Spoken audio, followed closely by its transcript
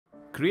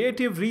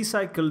creative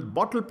recycled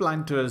bottle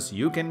planters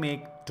you can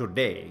make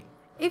today.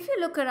 If you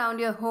look around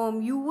your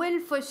home, you will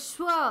for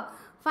sure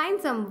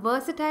find some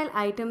versatile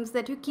items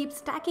that you keep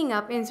stacking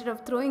up instead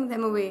of throwing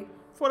them away.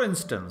 For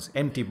instance,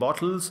 empty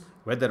bottles,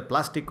 whether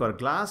plastic or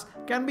glass,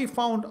 can be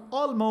found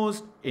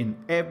almost in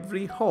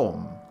every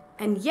home.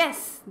 And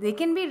yes, they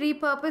can be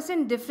repurposed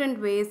in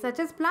different ways, such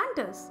as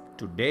planters.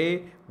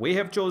 Today, we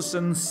have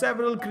chosen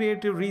several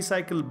creative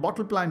recycled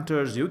bottle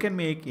planters you can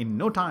make in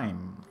no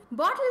time.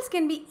 Bottles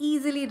can be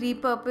easily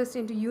repurposed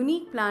into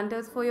unique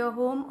planters for your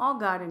home or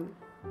garden.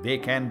 They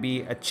can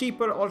be a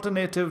cheaper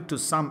alternative to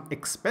some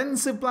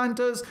expensive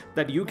planters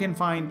that you can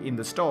find in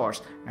the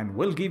stores and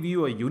will give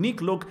you a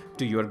unique look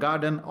to your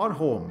garden or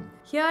home.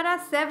 Here are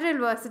several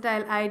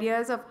versatile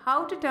ideas of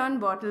how to turn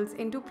bottles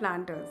into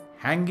planters.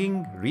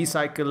 Hanging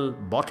recycle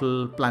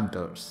bottle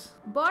planters.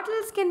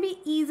 Bottles can be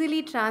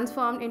easily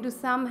transformed into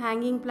some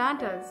hanging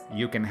planters.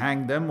 You can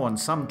hang them on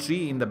some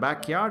tree in the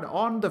backyard,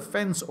 on the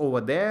fence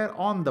over there,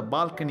 on the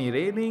balcony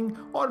railing,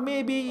 or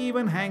maybe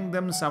even hang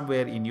them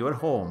somewhere in your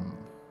home.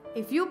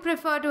 If you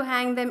prefer to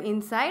hang them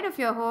inside of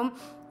your home,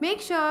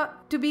 make sure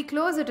to be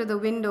closer to the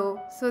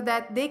window so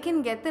that they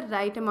can get the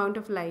right amount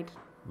of light.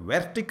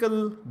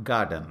 Vertical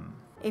garden.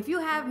 If you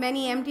have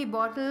many empty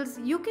bottles,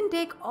 you can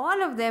take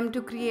all of them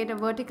to create a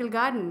vertical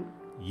garden.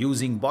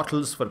 Using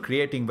bottles for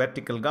creating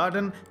vertical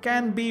garden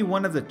can be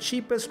one of the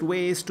cheapest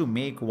ways to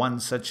make one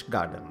such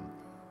garden.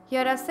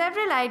 Here are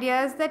several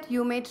ideas that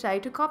you may try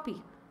to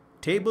copy.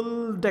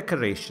 Table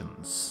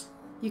decorations.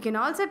 You can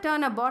also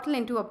turn a bottle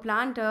into a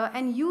planter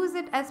and use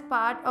it as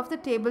part of the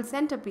table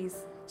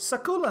centerpiece.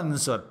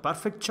 Succulents are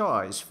perfect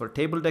choice for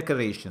table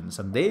decorations,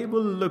 and they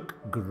will look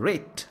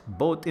great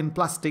both in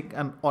plastic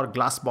and or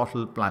glass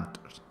bottle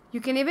planters. You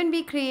can even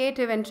be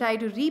creative and try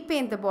to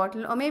repaint the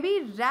bottle or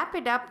maybe wrap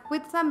it up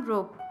with some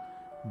rope.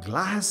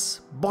 Glass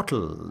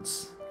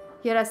bottles.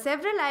 Here are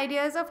several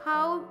ideas of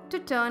how to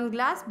turn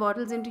glass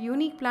bottles into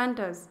unique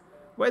planters.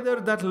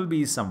 Whether that will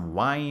be some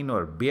wine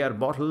or beer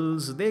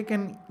bottles, they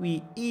can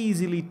be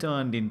easily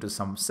turned into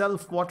some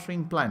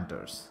self-watering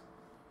planters.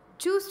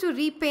 Choose to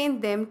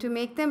repaint them to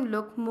make them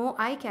look more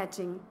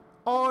eye-catching.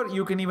 Or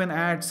you can even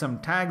add some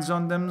tags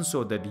on them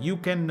so that you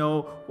can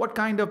know what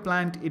kind of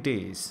plant it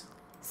is.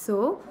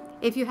 So,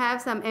 if you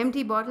have some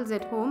empty bottles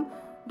at home,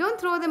 don't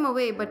throw them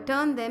away but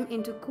turn them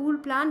into cool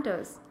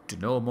planters. To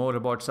know more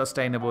about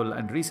sustainable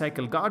and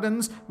recycled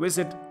gardens,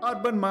 visit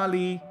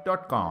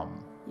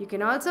urbanmali.com. You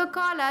can also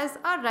call us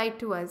or write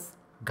to us.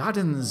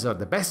 Gardens are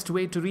the best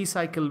way to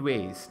recycle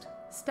waste.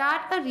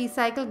 Start a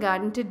recycle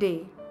garden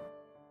today.